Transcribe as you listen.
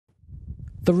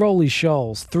The Rowley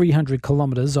Shoals, 300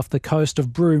 kilometres off the coast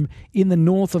of Broome in the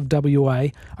north of WA,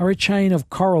 are a chain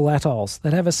of coral atolls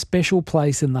that have a special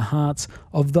place in the hearts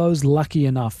of those lucky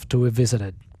enough to have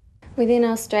visited. Within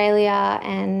Australia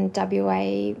and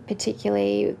WA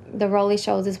particularly, the Rowley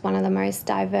Shoals is one of the most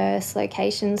diverse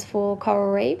locations for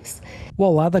coral reefs.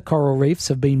 While other coral reefs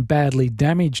have been badly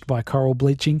damaged by coral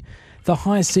bleaching, the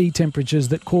high sea temperatures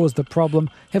that caused the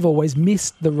problem have always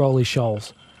missed the Rowley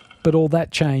Shoals. But all that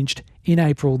changed in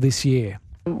April this year.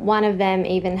 One of them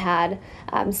even had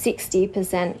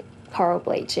 60% coral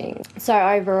bleaching. So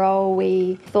overall,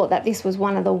 we thought that this was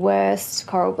one of the worst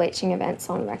coral bleaching events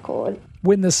on record.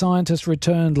 When the scientists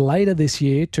returned later this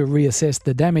year to reassess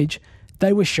the damage,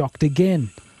 they were shocked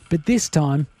again. But this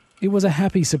time, it was a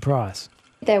happy surprise.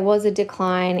 There was a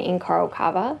decline in coral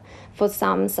cover for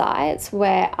some sites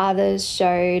where others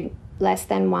showed less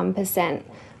than 1%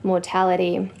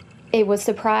 mortality. It was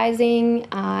surprising,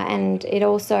 and it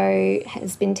also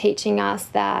has been teaching us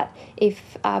that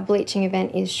if a bleaching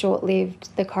event is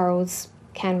short-lived, the corals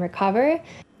can recover.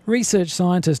 Research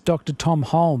scientist Dr. Tom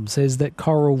Holmes says that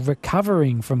coral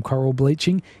recovering from coral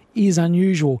bleaching is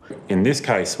unusual. In this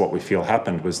case, what we feel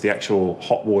happened was the actual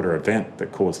hot water event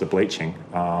that caused the bleaching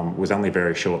was only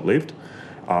very short-lived.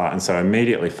 And so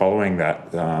immediately following that,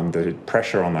 the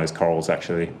pressure on those corals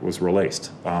actually was released,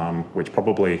 which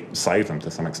probably saved them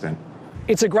to some extent.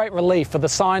 It's a great relief for the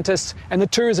scientists and the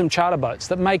tourism charter boats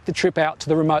that make the trip out to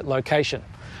the remote location.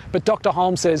 But Dr.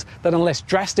 Holmes says that unless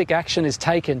drastic action is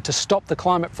taken to stop the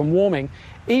climate from warming,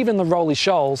 even the Rowley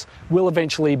Shoals will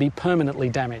eventually be permanently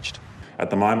damaged. At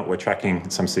the moment, we're tracking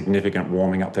some significant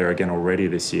warming up there again already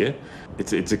this year.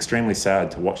 It's extremely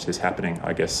sad to watch this happening,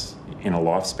 I guess, in a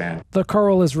lifespan. The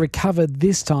coral has recovered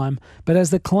this time, but as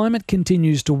the climate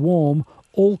continues to warm,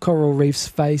 all coral reefs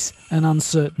face an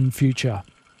uncertain future.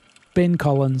 Ben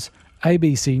Collins,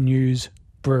 ABC News,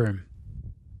 Broome.